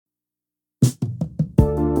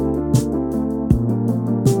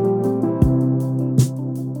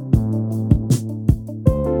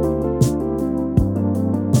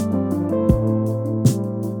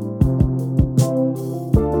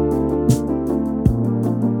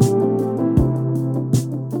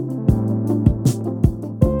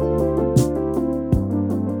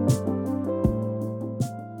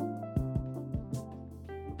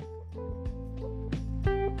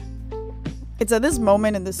It's at this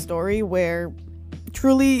moment in the story where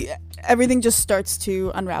truly everything just starts to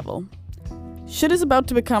unravel. Shit is about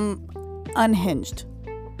to become unhinged,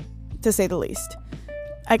 to say the least.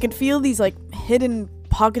 I could feel these hidden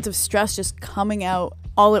pockets of stress just coming out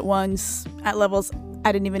all at once at levels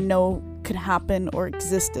I didn't even know could happen or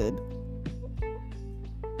existed.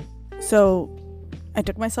 So I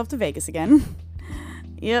took myself to Vegas again.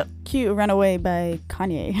 Yep, cute, Runaway by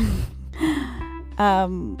Kanye.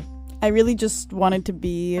 I really just wanted to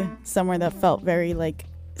be somewhere that felt very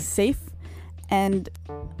safe, and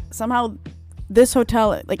somehow this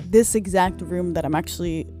hotel, this exact room that I'm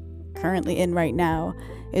actually currently in right now,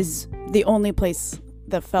 is the only place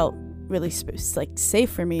that felt really safe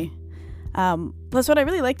for me. Plus, what I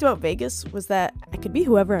really liked about Vegas was that I could be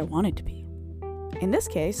whoever I wanted to be. In this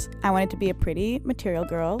case, I wanted to be a pretty material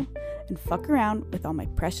girl and fuck around with all my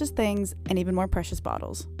precious things and even more precious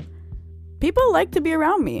bottles. People liked to be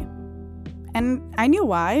around me, and I knew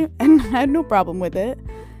why, and I had no problem with it.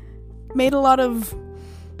 Made a lot of,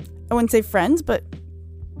 I wouldn't say friends, but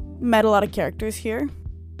met a lot of characters here.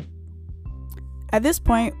 At this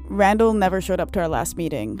point, Randall never showed up to our last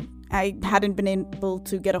meeting. I hadn't been able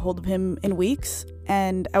to get a hold of him in weeks,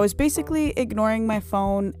 and I was basically ignoring my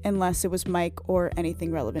phone unless it was Mike or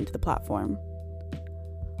anything relevant to the platform.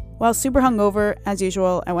 While super hungover, as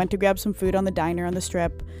usual, I went to grab some food on the diner on the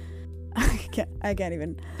Strip. I can't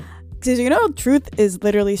even. Because truth is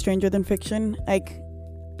literally stranger than fiction. I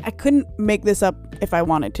couldn't make this up if I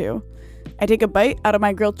wanted to. I take a bite out of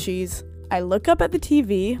my grilled cheese, I look up at the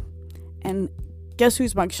TV, and guess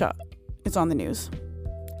whose mugshot is on the news?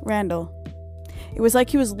 Randall. It was like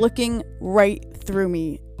he was looking right through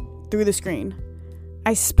me, through the screen.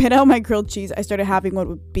 I spit out my grilled cheese. I started having what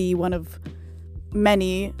would be one of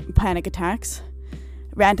many panic attacks.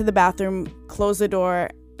 Ran to the bathroom, closed the door,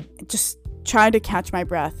 just tried to catch my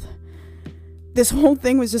breath. This whole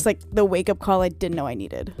thing was just the wake-up call I didn't know I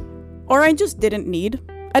needed. Or I just didn't need.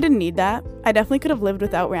 I didn't need that. I definitely could have lived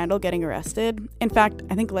without Randall getting arrested. In fact,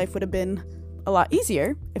 I think life would have been a lot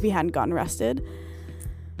easier if he hadn't gotten arrested.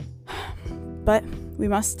 But we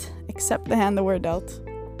must accept the hand that we're dealt.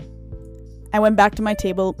 I went back to my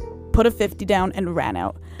table, put a 50 down, and ran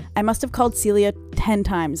out. I must have called Celia 10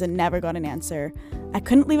 times and never got an answer. I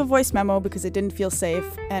couldn't leave a voice memo because it didn't feel safe,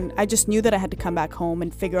 and I just knew that I had to come back home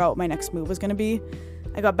and figure out what my next move was going to be.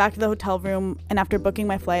 I got back to the hotel room, and after booking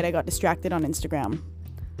my flight, I got distracted on Instagram.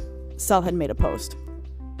 Sel had made a post.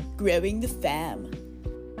 Growing the fam.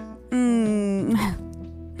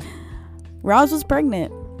 Roz was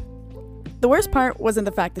pregnant. The worst part wasn't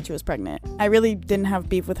the fact that she was pregnant. I really didn't have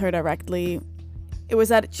beef with her directly. It was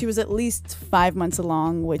that she was at least 5 months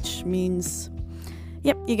along, which means,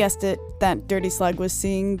 yep, you guessed it, that dirty slug was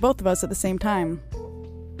seeing both of us at the same time.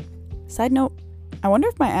 Side note, I wonder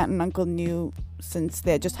if my aunt and uncle knew, since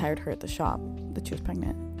they had just hired her at the shop, that she was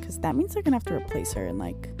pregnant. Because that means they're going to have to replace her in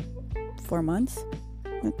 4 months.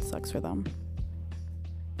 It sucks for them.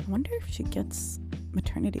 I wonder if she gets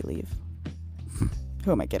maternity leave.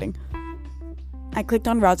 Who am I kidding? I clicked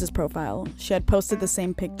on Roz's profile. She had posted the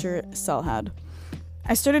same picture Sel had.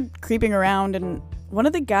 I started creeping around, and one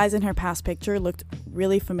of the guys in her past picture looked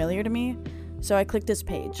really familiar to me, so I clicked his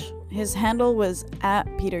page. His handle was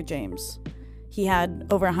 @PeterJames. He had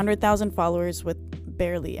over 100,000 followers with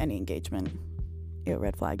barely any engagement. Ew,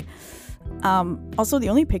 red flag. Also, the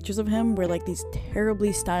only pictures of him were these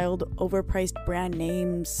terribly styled, overpriced brand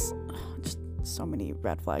names. Just so many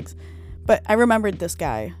red flags. But I remembered this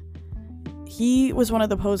guy. He was one of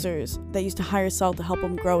the posers that used to hire Sel to help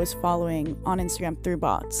him grow his following on Instagram through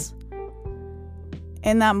bots.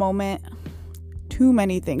 In that moment, too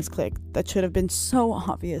many things clicked that should have been so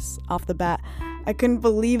obvious off the bat. I couldn't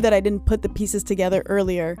believe that I didn't put the pieces together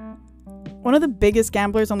earlier. One of the biggest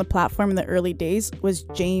gamblers on the platform in the early days was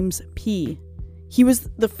James P. He was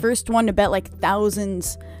the first one to bet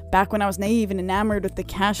thousands back when I was naive and enamored with the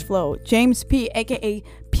cash flow. James P, aka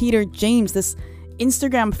Peter James, this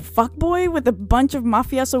Instagram fuckboy with a bunch of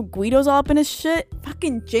mafioso Guidos all up in his shit.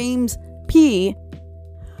 Fucking James P.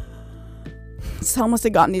 Sel must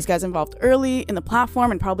have gotten these guys involved early in the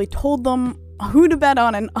platform and probably told them who to bet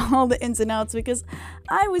on and all the ins and outs, because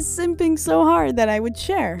I was simping so hard that I would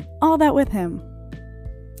share all that with him.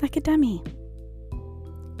 Like a dummy.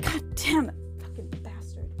 God damn it, fucking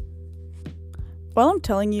bastard. While I'm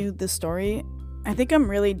telling you this story, I think I'm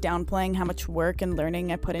really downplaying how much work and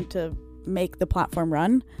learning I put into make the platform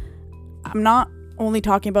run. I'm not only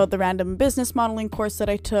talking about the random business modeling course that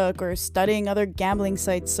I took or studying other gambling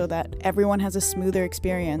sites so that everyone has a smoother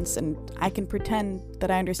experience and I can pretend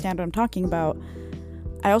that I understand what I'm talking about.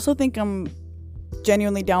 I also think I'm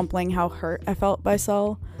genuinely downplaying how hurt I felt by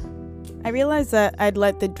Sel. I realized that I'd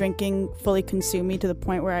let the drinking fully consume me to the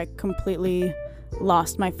point where I completely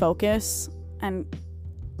lost my focus. And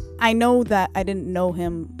I know that I didn't know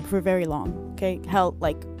him for very long, okay? Hell,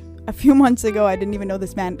 like a few months ago, I didn't even know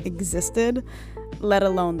this man existed, let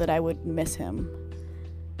alone that I would miss him.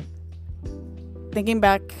 Thinking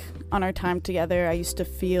back on our time together, I used to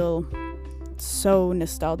feel so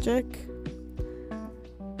nostalgic.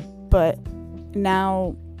 But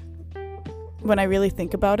now, when I really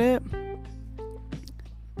think about it,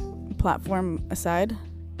 platform aside,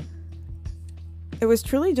 it was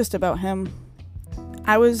truly just about him.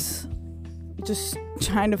 I was just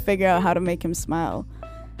trying to figure out how to make him smile.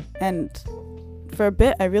 And for a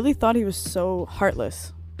bit, I really thought he was so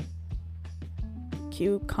heartless.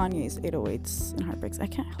 Cue Kanye's 808s and heartbreaks. I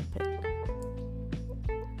can't help it.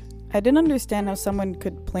 I didn't understand how someone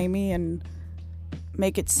could play me and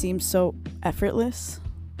make it seem so effortless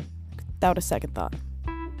without a second thought.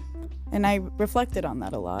 And I reflected on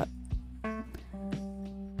that a lot.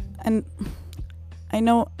 And I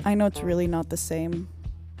know it's really not the same,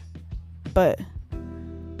 but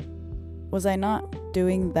was I not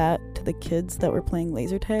doing that to the kids that were playing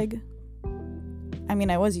laser tag? I mean,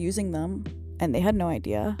 I was using them, and they had no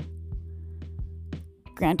idea.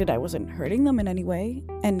 Granted, I wasn't hurting them in any way,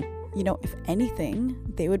 and, if anything,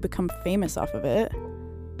 they would become famous off of it.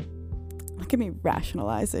 Look at me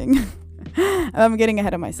rationalizing. I'm getting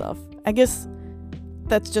ahead of myself. I guess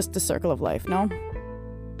that's just the circle of life, no?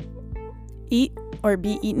 Eat or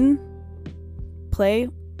be eaten, play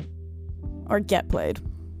or get played.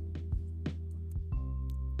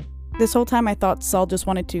 This whole time I thought Saul just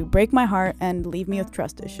wanted to break my heart and leave me with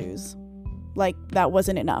trust issues. Like that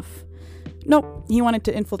wasn't enough. Nope, he wanted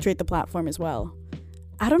to infiltrate the platform as well.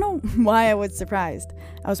 I don't know why I was surprised.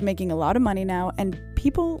 I was making a lot of money now, and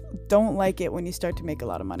people don't like it when you start to make a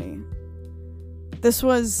lot of money. This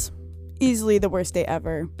was easily the worst day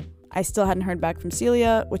ever. I still hadn't heard back from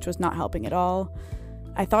Celia, which was not helping at all.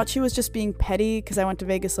 I thought she was just being petty because I went to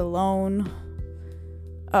Vegas alone.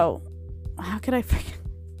 Oh, how could I forget?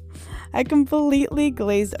 I completely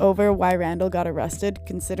glazed over why Randall got arrested,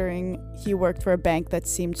 considering he worked for a bank that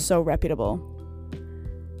seemed so reputable.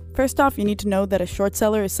 First off, you need to know that a short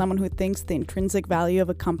seller is someone who thinks the intrinsic value of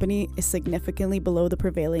a company is significantly below the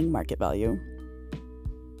prevailing market value.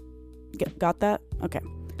 Got that? Okay.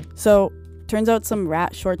 So, turns out some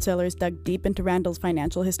rat short sellers dug deep into Randall's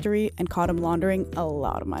financial history and caught him laundering a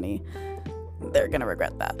lot of money. They're gonna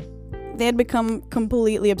regret that. They had become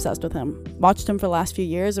completely obsessed with him, watched him for the last few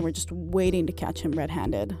years, and were just waiting to catch him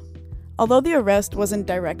red-handed. Although the arrest wasn't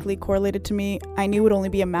directly correlated to me, I knew it would only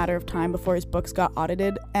be a matter of time before his books got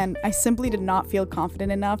audited, and I simply did not feel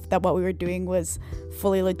confident enough that what we were doing was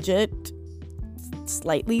fully legit,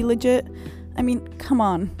 slightly legit. I mean, come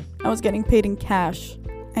on, I was getting paid in cash.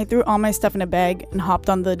 I threw all my stuff in a bag and hopped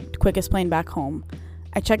on the quickest plane back home.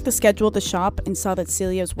 I checked the schedule at the shop and saw that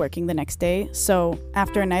Celia was working the next day, so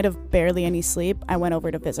after a night of barely any sleep, I went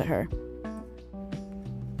over to visit her.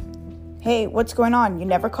 Hey, what's going on? You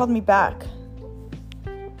never called me back.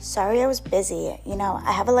 Sorry, I was busy.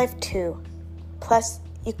 I have a life too. Plus,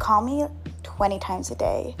 you call me 20 times a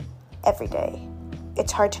day, every day.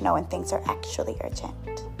 It's hard to know when things are actually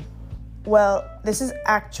urgent. Well, this is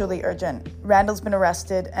actually urgent. Randall's been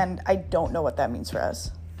arrested, and I don't know what that means for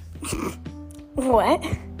us. What?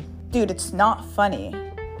 Dude, it's not funny.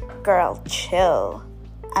 Girl, chill.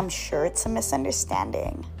 I'm sure it's a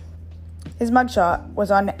misunderstanding. His mugshot was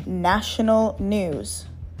on national news.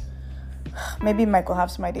 Maybe Mike will have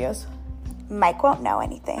some ideas. Mike won't know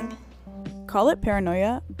anything. Call it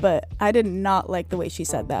paranoia, but I did not like the way she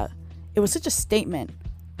said that. It was such a statement.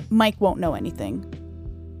 Mike won't know anything.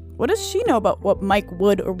 What does she know about what Mike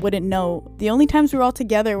would or wouldn't know? The only times we were all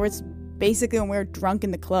together was basically when we were drunk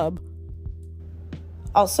in the club.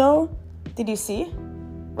 Also, did you see?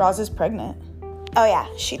 Roz is pregnant. Oh yeah,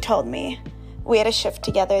 she told me. We had a shift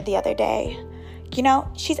together the other day.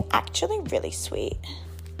 She's actually really sweet.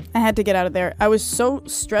 I had to get out of there. I was so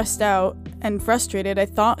stressed out and frustrated. I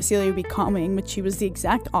thought Celia would be calming, but she was the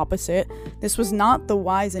exact opposite. This was not the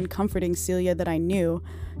wise and comforting Celia that I knew.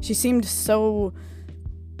 She seemed so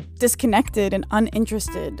disconnected and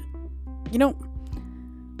uninterested.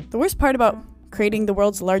 The worst part about creating the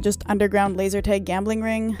world's largest underground laser tag gambling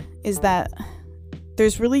ring is that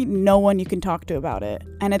there's really no one you can talk to about it.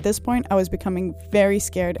 And at this point, I was becoming very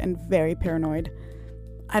scared and very paranoid.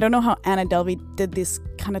 I don't know how Anna Delvey did this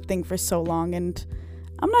kind of thing for so long, and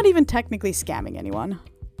I'm not even technically scamming anyone.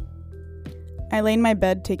 I lay in my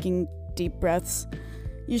bed taking deep breaths.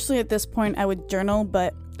 Usually at this point, I would journal,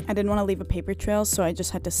 but I didn't want to leave a paper trail, so I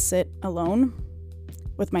just had to sit alone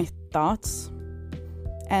with my thoughts.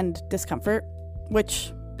 and discomfort,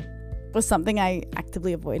 which was something I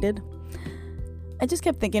actively avoided. I just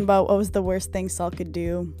kept thinking about what was the worst thing Saul could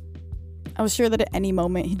do. I was sure that at any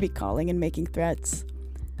moment he'd be calling and making threats.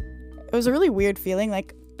 It was a really weird feeling,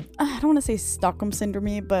 like, I don't want to say Stockholm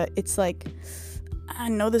Syndrome, but it's like, I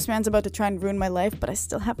know this man's about to try and ruin my life, but I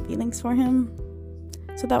still have feelings for him.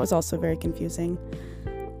 So that was also very confusing.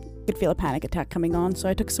 I could feel a panic attack coming on, so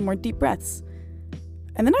I took some more deep breaths.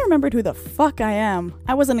 And then I remembered who the fuck I am.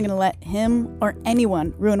 I wasn't gonna let him or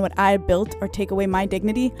anyone ruin what I had built or take away my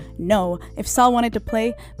dignity. No, if Saul wanted to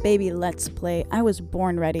play, baby, let's play. I was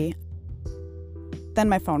born ready. Then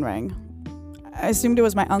my phone rang. I assumed it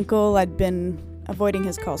was my uncle. I'd been avoiding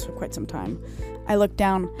his calls for quite some time. I looked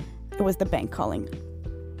down. It was the bank calling.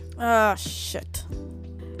 Ah, shit.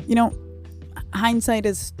 You know, hindsight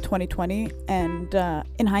is 2020, and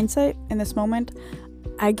in hindsight, in this moment,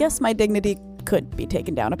 I guess my dignity could be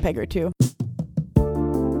taken down a peg or two.